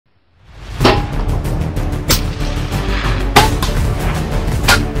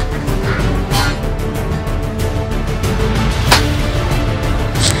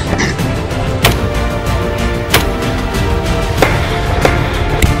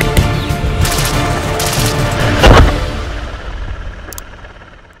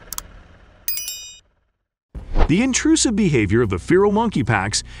The intrusive behavior of the feral monkey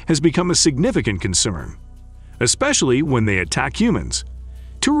packs has become a significant concern, especially when they attack humans,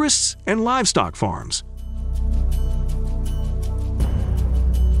 tourists, and livestock farms.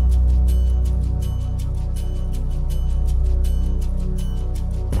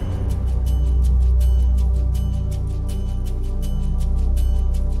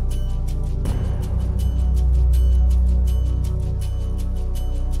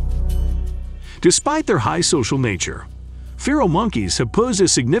 Despite their high social nature, feral monkeys have posed a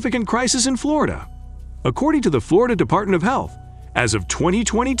significant crisis in Florida. According to the Florida Department of Health, as of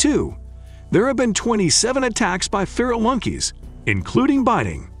 2022, there have been 27 attacks by feral monkeys, including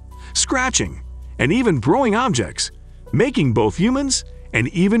biting, scratching, and even throwing objects, making both humans and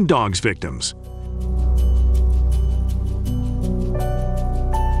even dogs victims.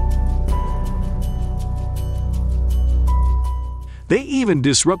 They even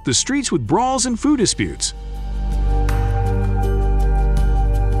disrupt the streets with brawls and food disputes.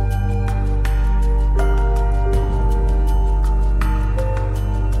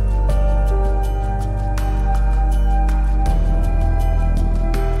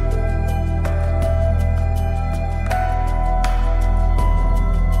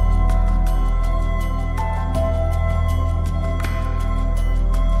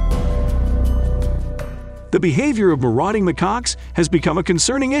 The behavior of marauding macaques has become a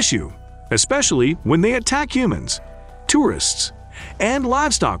concerning issue, especially when they attack humans, tourists, and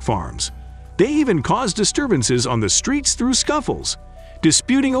livestock farms. They even cause disturbances on the streets through scuffles,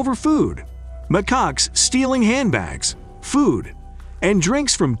 disputing over food, macaques stealing handbags, food, and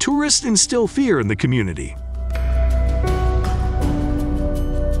drinks from tourists instill fear in the community.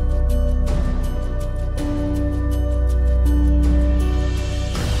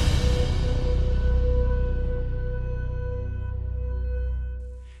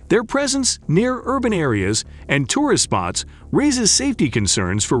 Their presence near urban areas and tourist spots raises safety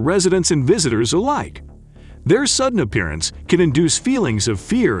concerns for residents and visitors alike. Their sudden appearance can induce feelings of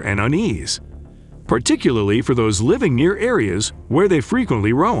fear and unease, particularly for those living near areas where they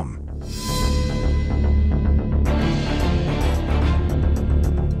frequently roam.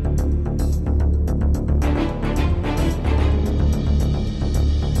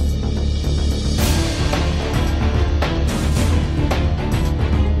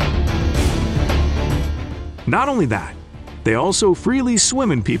 Not only that, they also freely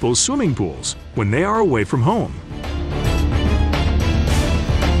swim in people's swimming pools when they are away from home.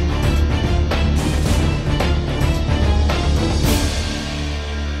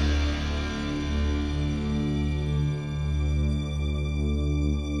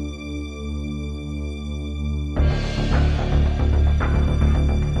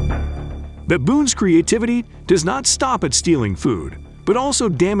 Baboons' creativity does not stop at stealing food, but also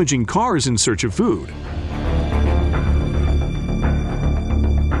damaging cars in search of food.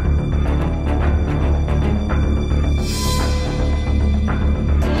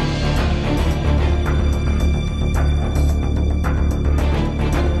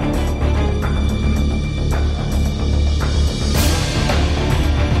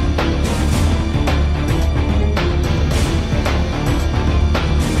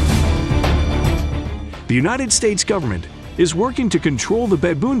 The United States government is working to control the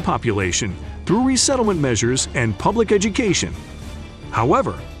baboon population through resettlement measures and public education.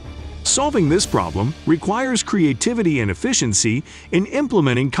 However, solving this problem requires creativity and efficiency in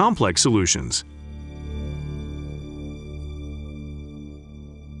implementing complex solutions.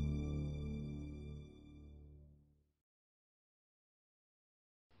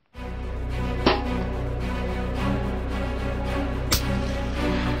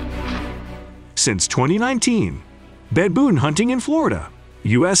 Since 2019, baboon hunting in Florida,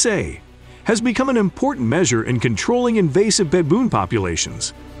 USA, has become an important measure in controlling invasive baboon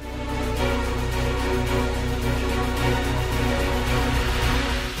populations.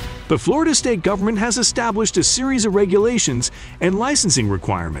 The Florida state government has established a series of regulations and licensing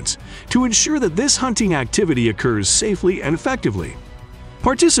requirements to ensure that this hunting activity occurs safely and effectively.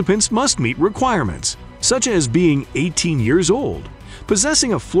 Participants must meet requirements, such as being 18 years old,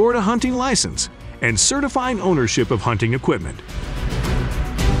 possessing a Florida hunting license, and certifying ownership of hunting equipment.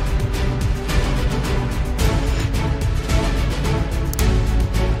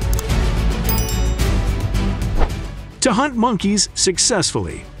 To hunt monkeys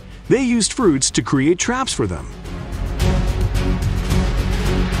successfully, they used fruits to create traps for them.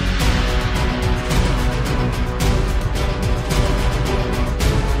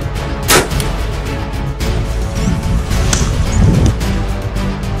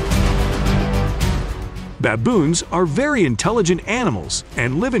 Baboons are very intelligent animals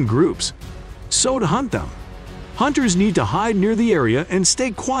and live in groups. So to hunt them, Hunters need to hide near the area and stay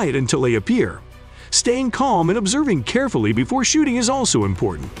quiet until they appear. Staying calm and observing carefully before shooting is also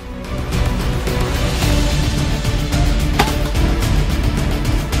important.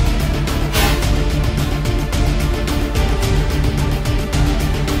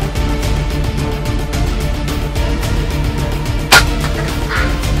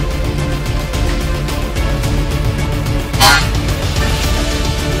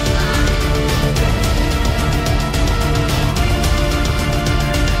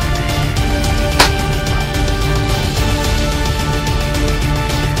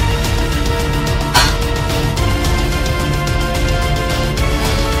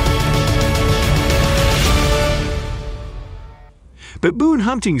 Baboon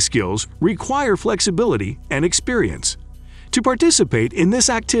hunting skills require flexibility and experience. To participate in this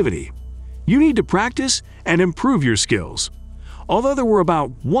activity, you need to practice and improve your skills. Although there were about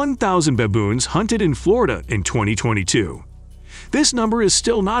 1,000 baboons hunted in Florida in 2022, this number is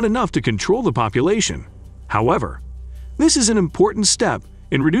still not enough to control the population. However, this is an important step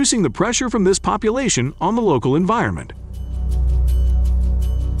in reducing the pressure from this population on the local environment.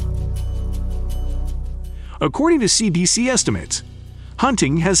 According to CDC estimates,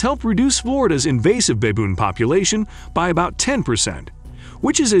 hunting has helped reduce Florida's invasive baboon population by about 10%,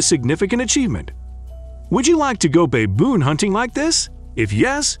 which is a significant achievement. Would you like to go baboon hunting like this? If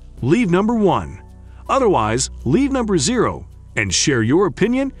yes, leave number 1. Otherwise, leave number 0 and share your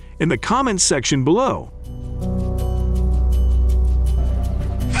opinion in the comments section below.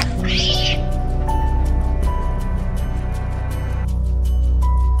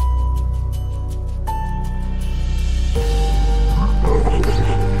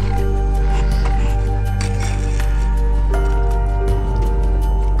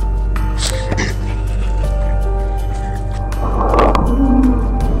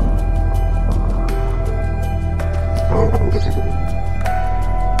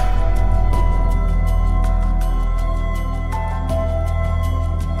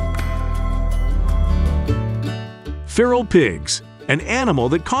 Feral pigs, an animal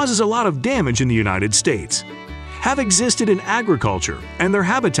that causes a lot of damage in the United States, have existed in agriculture and their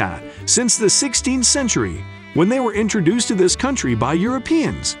habitat since the 16th century when they were introduced to this country by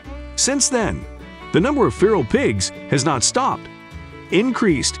Europeans. Since then, the number of feral pigs has not stopped,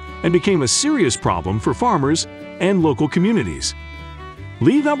 increased, and became a serious problem for farmers and local communities.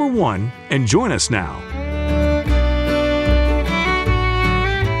 Leave number 1 and join us now.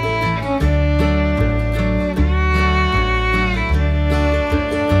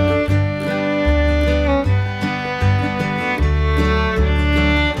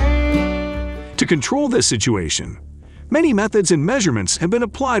 To control this situation, many methods and measurements have been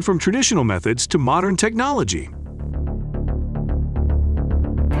applied from traditional methods to modern technology.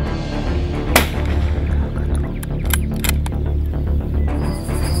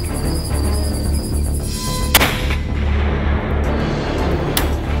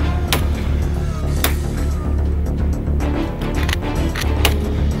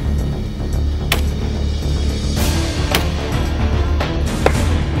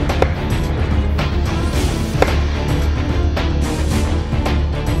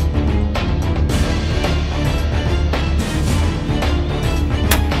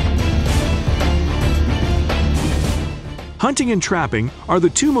 Hunting and trapping are the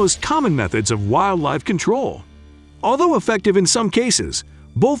two most common methods of wildlife control. Although effective in some cases,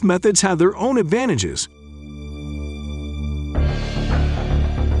 both methods have their own advantages.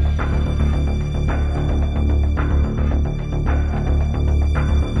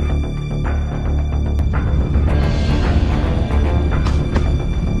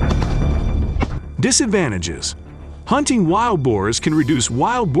 Disadvantages: hunting wild boars can reduce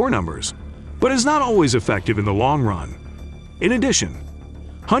wild boar numbers, but is not always effective in the long run. In addition,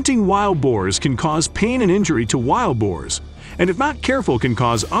 hunting wild boars can cause pain and injury to wild boars, and if not careful can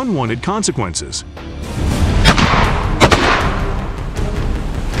cause unwanted consequences.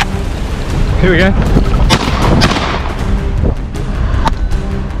 Here we go.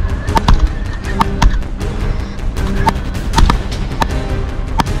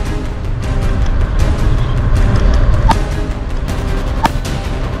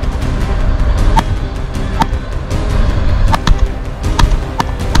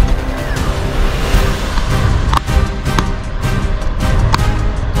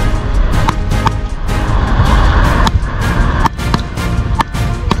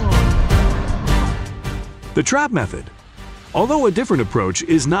 The trap method, although a different approach,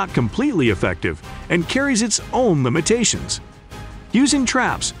 is not completely effective and carries its own limitations. Using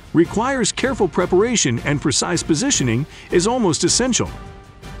traps requires careful preparation and precise positioning is almost essential.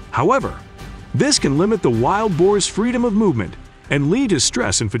 However, This can limit the wild boar's freedom of movement and lead to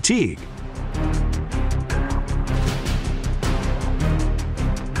stress and fatigue.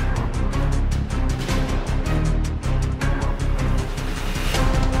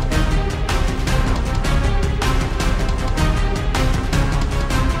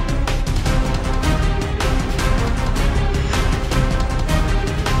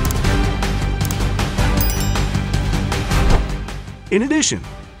 In addition,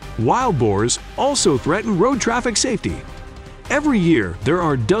 wild boars also threaten road traffic safety. Every year, there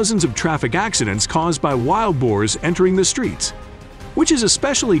are dozens of traffic accidents caused by wild boars entering the streets, which is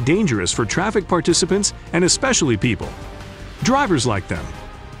especially dangerous for traffic participants and especially people. Drivers like them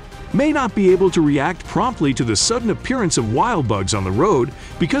may not be able to react promptly to the sudden appearance of wild bugs on the road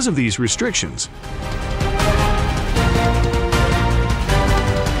because of these restrictions.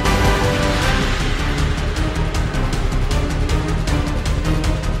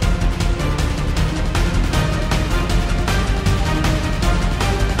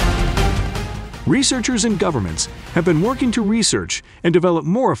 Researchers and governments have been working to research and develop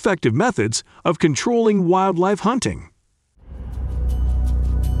more effective methods of controlling wildlife hunting.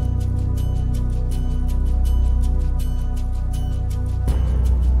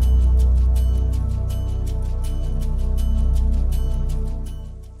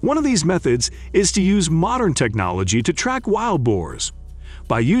 One of these methods is to use modern technology to track wild boars.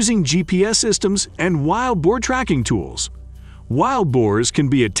 By using GPS systems and wild boar tracking tools, wild boars can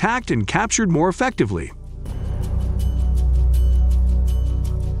be attacked and captured more effectively.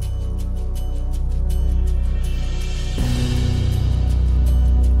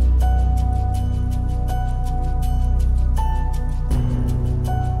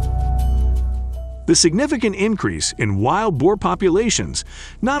 The significant increase in wild boar populations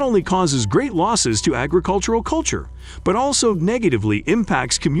not only causes great losses to agricultural culture, but also negatively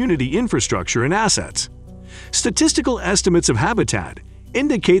impacts community infrastructure and assets. Statistical estimates of habitat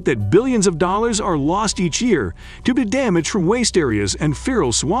indicate that billions of dollars are lost each year due to damage from waste areas and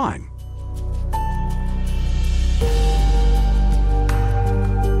feral swine.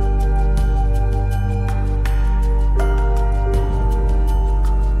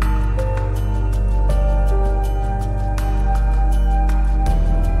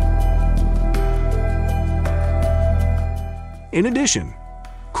 In addition,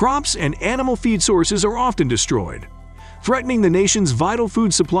 crops and animal feed sources are often destroyed, threatening the nation's vital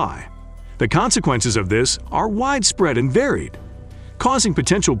food supply. The consequences of this are widespread and varied, causing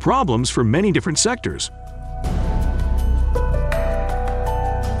potential problems for many different sectors.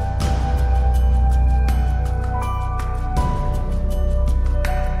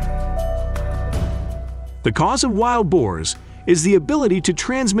 The cause of wild boars is the ability to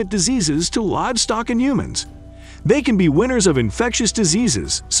transmit diseases to livestock and humans. They can be winners of infectious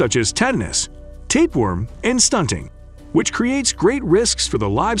diseases such as tetanus, tapeworm, and stunting, which creates great risks for the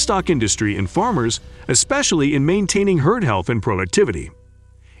livestock industry and farmers, especially in maintaining herd health and productivity.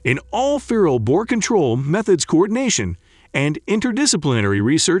 In all feral boar control methods, coordination and interdisciplinary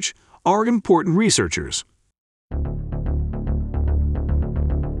research are important researchers.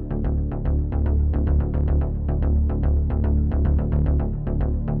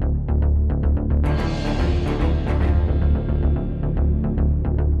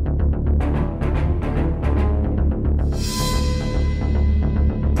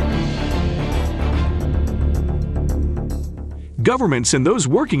 Governments and those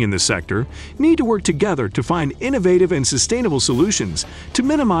working in this sector need to work together to find innovative and sustainable solutions to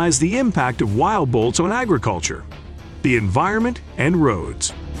minimize the impact of wild boars on agriculture, the environment, and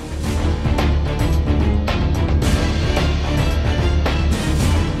roads.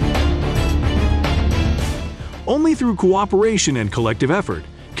 Only through cooperation and collective effort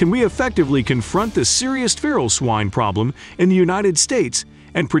can we effectively confront the serious feral swine problem in the United States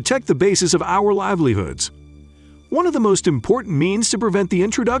and protect the basis of our livelihoods. One of the most important means to prevent the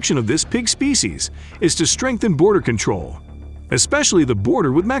introduction of this pig species is to strengthen border control, especially the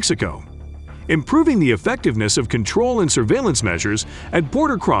border with Mexico. Improving the effectiveness of control and surveillance measures at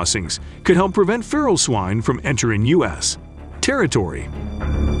border crossings could help prevent feral swine from entering U.S. territory.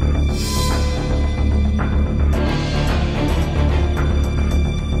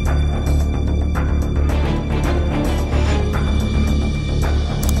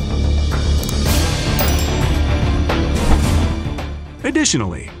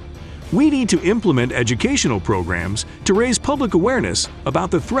 Additionally, we need to implement educational programs to raise public awareness about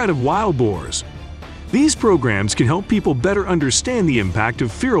the threat of wild boars. These programs can help people better understand the impact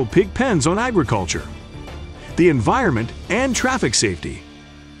of feral pig pens on agriculture, the environment, and traffic safety.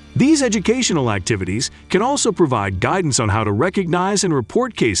 These educational activities can also provide guidance on how to recognize and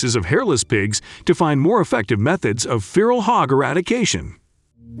report cases of hairless pigs to find more effective methods of feral hog eradication.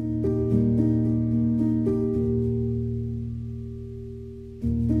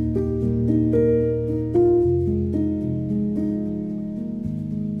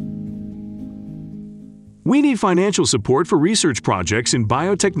 We need financial support for research projects in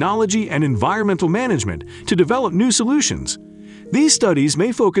biotechnology and environmental management to develop new solutions. These studies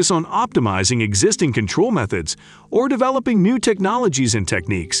may focus on optimizing existing control methods or developing new technologies and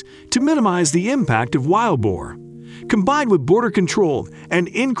techniques to minimize the impact of wild boar, combined with border control and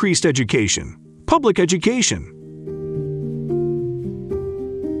increased education, public education.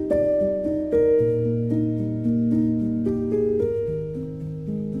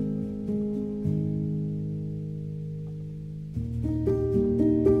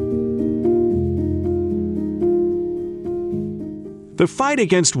 The fight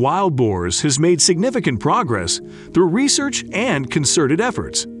against wild boars has made significant progress through research and concerted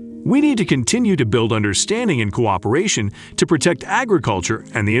efforts. We need to continue to build understanding and cooperation to protect agriculture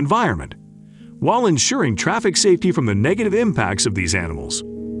and the environment, while ensuring traffic safety from the negative impacts of these animals.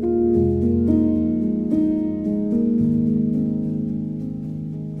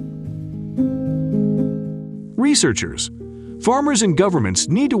 Researchers, farmers and governments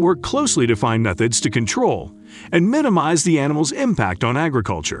need to work closely to find methods to control and minimize the animal's impact on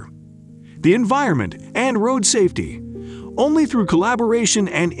agriculture, the environment, and road safety. Only through collaboration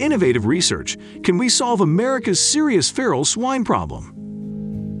and innovative research can we solve America's serious feral swine problem.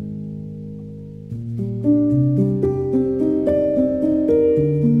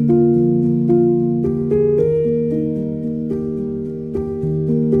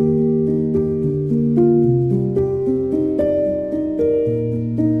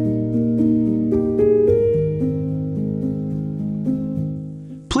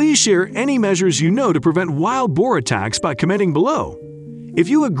 Please share any measures you know to prevent wild boar attacks by commenting below. If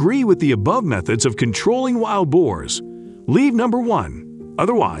you agree with the above methods of controlling wild boars, leave number 1.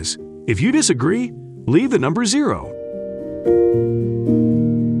 Otherwise, if you disagree, leave the number 0.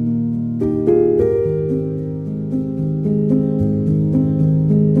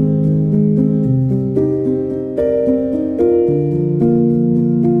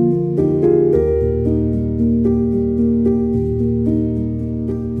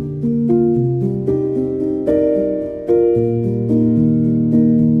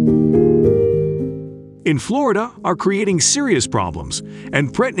 In Florida are creating serious problems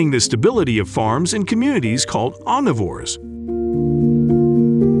and threatening the stability of farms and communities called omnivores.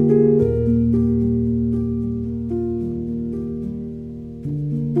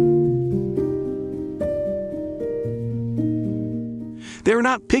 They are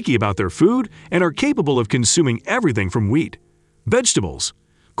not picky about their food and are capable of consuming everything from wheat, vegetables,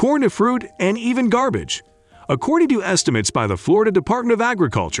 corn to fruit, and even garbage. According to estimates by the Florida Department of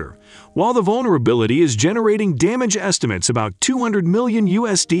Agriculture, while the vulnerability is generating damage estimates about $200 million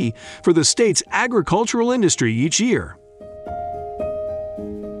USD for the state's agricultural industry each year.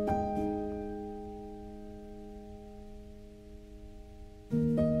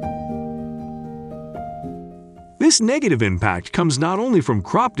 This negative impact comes not only from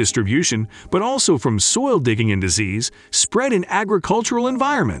crop distribution, but also from soil digging and disease spread in agricultural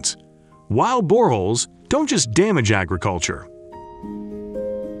environments. Wild boreholes don't just damage agriculture.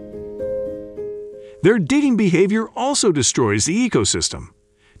 Their digging behavior also destroys the ecosystem,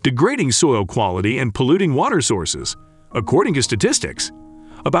 degrading soil quality and polluting water sources. According to statistics,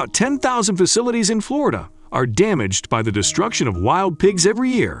 about 10,000 facilities in Florida are damaged by the destruction of wild pigs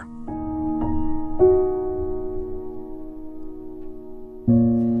every year.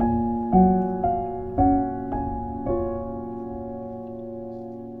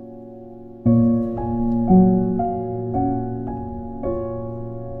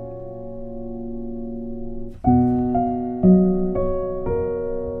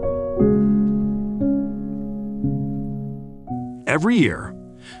 Every year,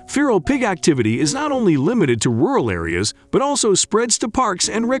 feral pig activity is not only limited to rural areas, but also spreads to parks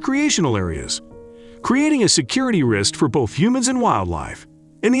and recreational areas, creating a security risk for both humans and wildlife.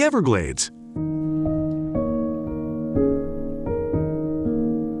 In the Everglades,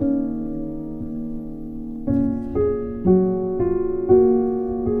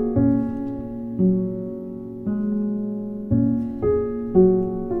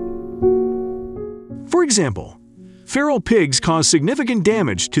 for example, feral pigs cause significant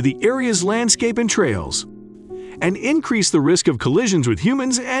damage to the area's landscape and trails, and increase the risk of collisions with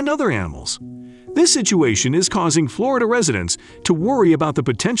humans and other animals. This situation is causing Florida residents to worry about the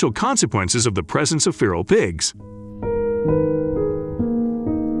potential consequences of the presence of feral pigs.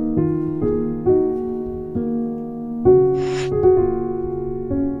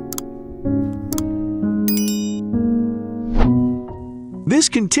 This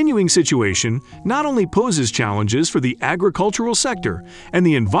continuing situation not only poses challenges for the agricultural sector and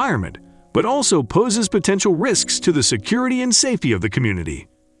the environment, but also poses potential risks to the security and safety of the community,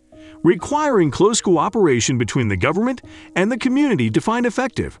 requiring close cooperation between the government and the community to find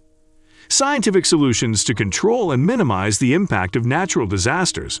effective, scientific solutions to control and minimize the impact of natural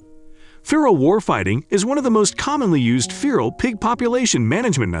disasters. Feral warfighting is one of the most commonly used feral pig population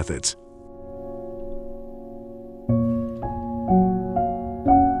management methods.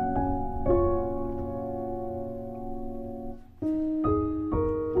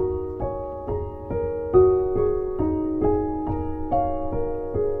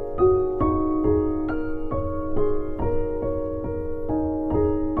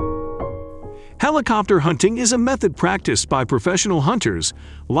 Helicopter hunting is a method practiced by professional hunters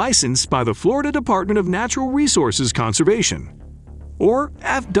licensed by the Florida Department of Natural Resources Conservation. Or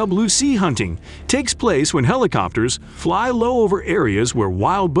FWC hunting takes place when helicopters fly low over areas where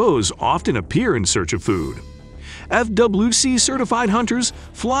wild boars often appear in search of food. FWC certified hunters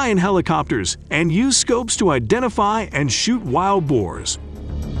fly in helicopters and use scopes to identify and shoot wild boars.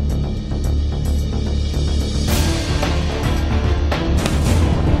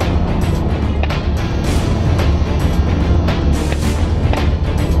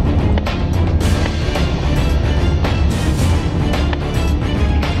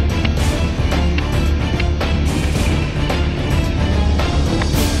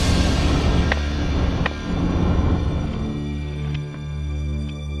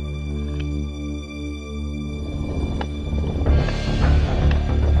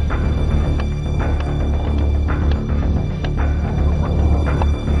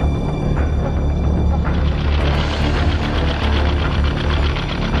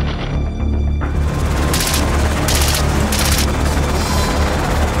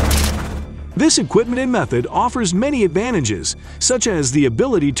 This equipment and method offers many advantages, such as the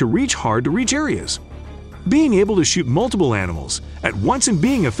ability to reach hard-to-reach areas, being able to shoot multiple animals at once and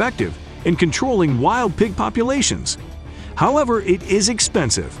being effective in controlling wild pig populations. However, it is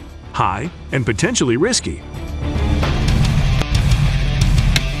expensive, high, and potentially risky.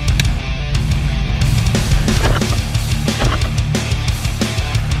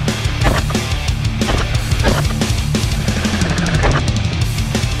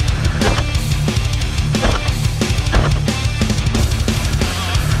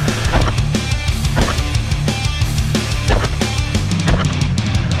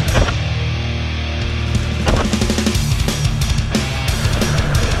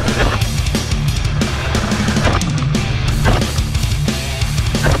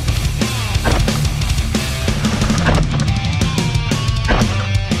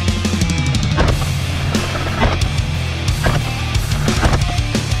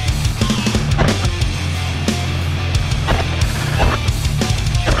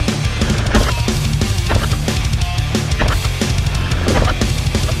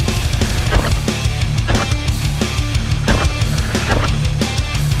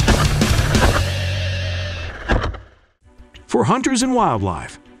 For hunters and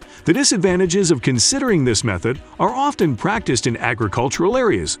wildlife, the disadvantages of considering this method are often practiced in agricultural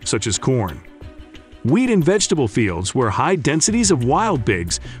areas such as corn, wheat and vegetable fields where high densities of wild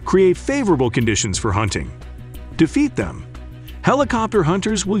pigs create favorable conditions for hunting. To defeat them, helicopter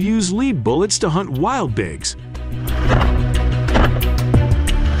hunters will use lead bullets to hunt wild pigs.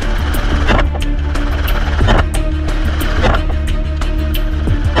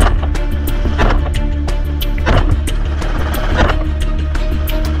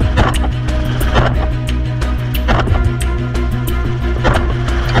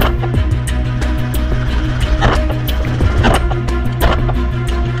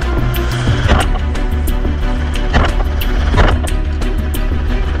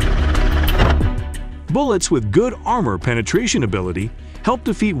 Bullets with good armor penetration ability help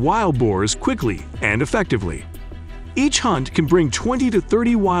defeat wild boars quickly and effectively. Each hunt can bring 20 to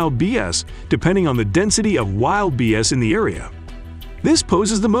 30 wild BS depending on the density of wild BS in the area. This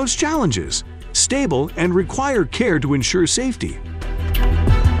poses the most challenges, stable and require care to ensure safety.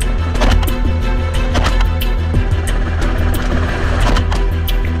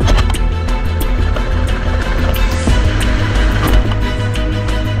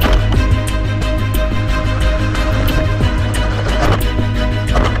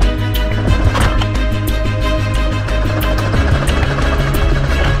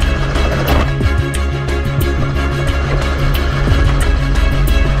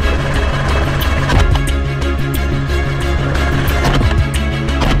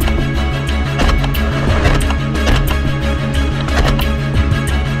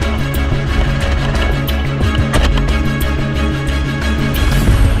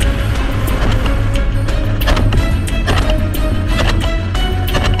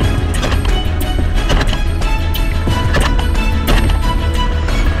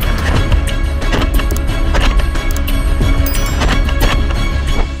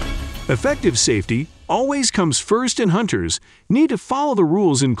 Effective safety always comes first, and hunters need to follow the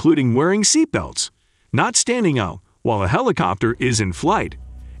rules, including wearing seatbelts, not standing out while a helicopter is in flight,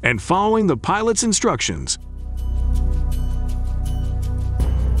 and following the pilot's instructions.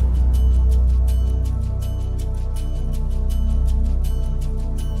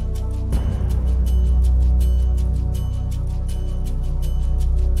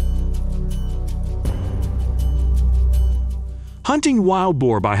 Hunting wild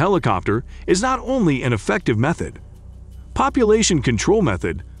boar by helicopter is not only an effective method, population control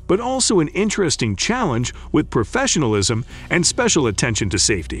method, but also an interesting challenge with professionalism and special attention to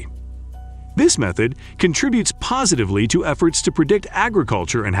safety. This method contributes positively to efforts to predict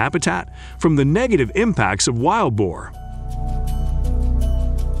agriculture and habitat from the negative impacts of wild boar.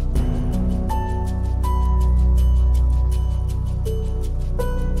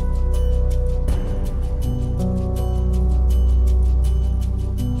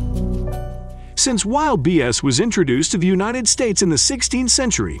 Since wild BS was introduced to the United States in the 16th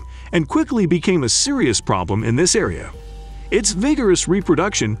century and quickly became a serious problem in this area, its vigorous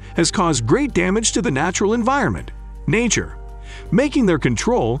reproduction has caused great damage to the natural environment, nature, making their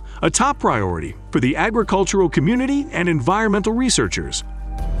control a top priority for the agricultural community and environmental researchers.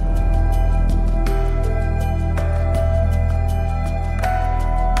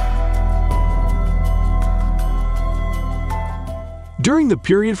 During the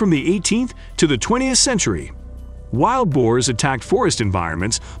period from the 18th to the 20th century, wild boars attacked forest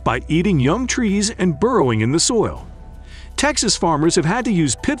environments by eating young trees and burrowing in the soil. Texas farmers have had to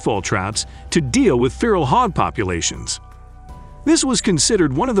use pitfall traps to deal with feral hog populations. This was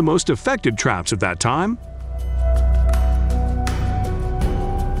considered one of the most effective traps at that time.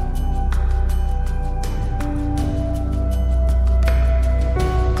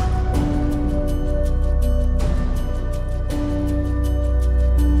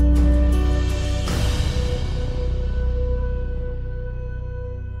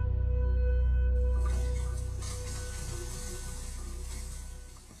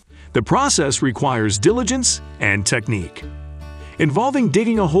 The process requires diligence and technique, involving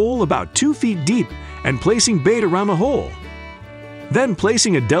digging a hole about 2 feet deep and placing bait around the hole. Then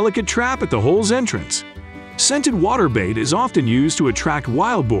placing a delicate trap at the hole's entrance. Scented water bait is often used to attract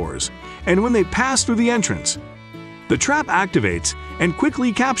wild boars, and when they pass through the entrance, the trap activates and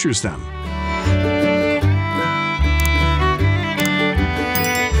quickly captures them.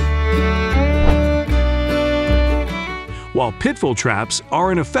 While pitfall traps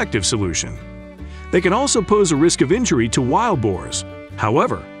are an effective solution, they can also pose a risk of injury to wild boars.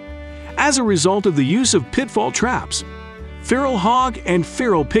 However, as a result of the use of pitfall traps, feral hog and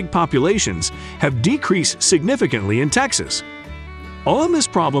feral pig populations have decreased significantly in Texas. Although this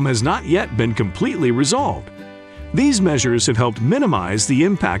problem has not yet been completely resolved, these measures have helped minimize the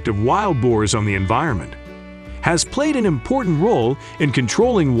impact of wild boars on the environment, has played an important role in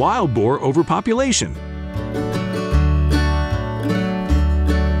controlling wild boar overpopulation,